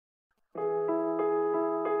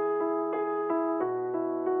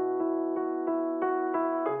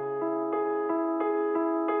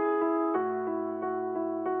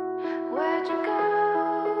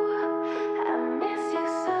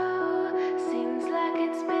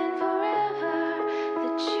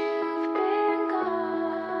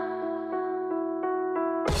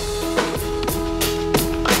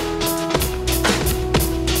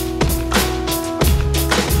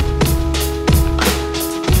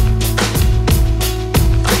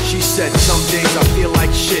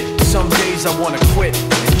some days I wanna quit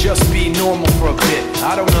and just be normal for a bit.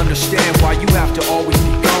 I don't understand why you have to always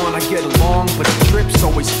be gone. I get along, but the trips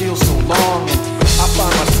always feel so long. And I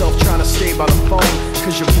find myself trying to stay by the phone,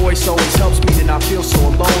 cause your voice always helps me to not feel so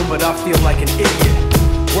alone. But I feel like an idiot,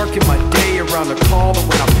 working my day around the call, but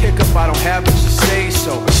when I pick up I don't have much to say.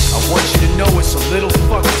 So I want you to know it's a little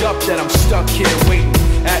fucked up that I'm stuck here waiting,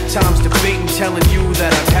 at times debating, telling you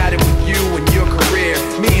that I've had it with you and your career.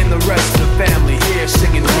 Me and the rest of the family here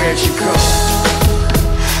singing Where'd You Go?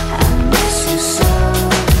 I miss you so.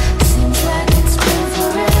 Seems like it's been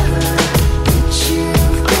forever that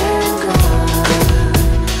you've been gone.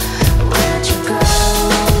 Where'd you go?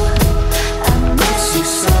 I miss you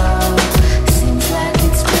so. Seems like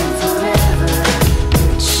it's been forever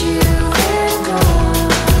that you've been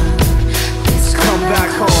gone. Please Come back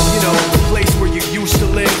home, you know, the place where you used to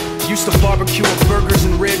live. Used to barbecue with burgers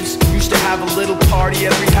and ribs. Used to have a little party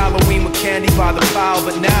every Halloween with candy by the pile.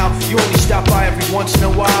 But now, you only stop by every once in a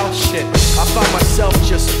while. Shit, I find myself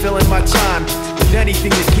just filling my time with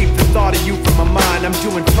anything to keep the thought of you from my mind. I'm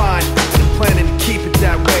doing fine, and I'm planning to keep it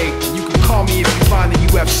that way. You can call me if you find that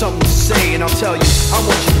you have something to say, and I'll tell you, I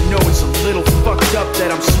want you to know it's a little fucked up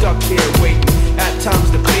that I'm stuck here waiting, at times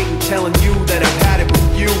debating, telling you that I've had it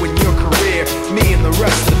with you and your career. Me and the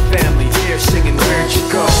rest of the family here singing Where'd You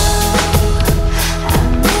Go? I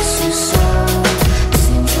miss you so.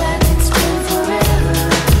 Seems like it's been forever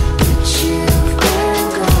that you've been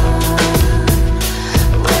gone.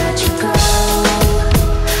 Where'd you go?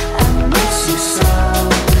 I miss you so.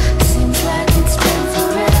 Seems like it's been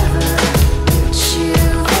forever that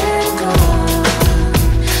you've been gone.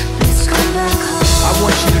 Please come back home. I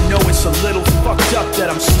want you to know it's a little fucked up that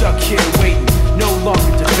I'm stuck here waiting, no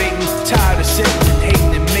longer debating, tired of sitting and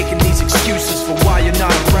hating and making these excuses for why you're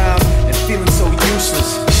not around and feeling so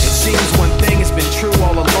useless. It seems one thing has been true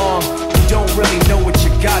all along, you don't really know what you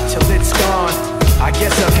got till it's gone. I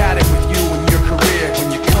guess I've had it with you and your career.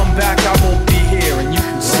 When you come back I won't be here and you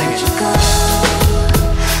can sing Where'd it. you go?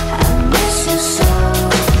 I miss you so.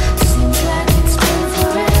 Seems like it's been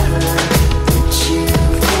forever that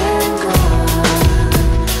you've been gone.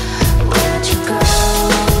 Where'd you go?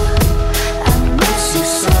 I miss you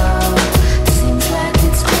so. Seems like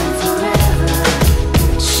it's been forever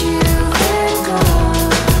that you've been gone.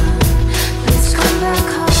 Please come back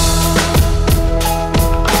home.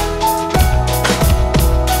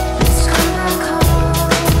 Please come back home.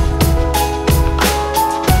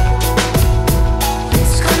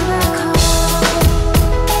 Please come back home. Please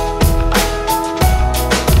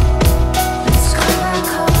come back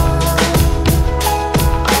home.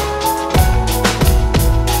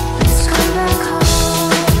 Please come back home.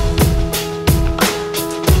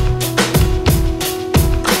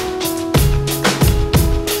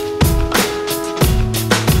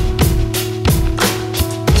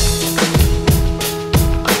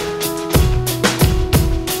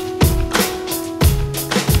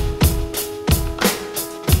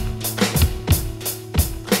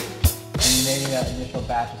 When you made me that initial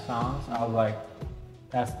batch of songs, I was like,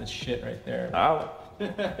 that's the shit right there. Oh.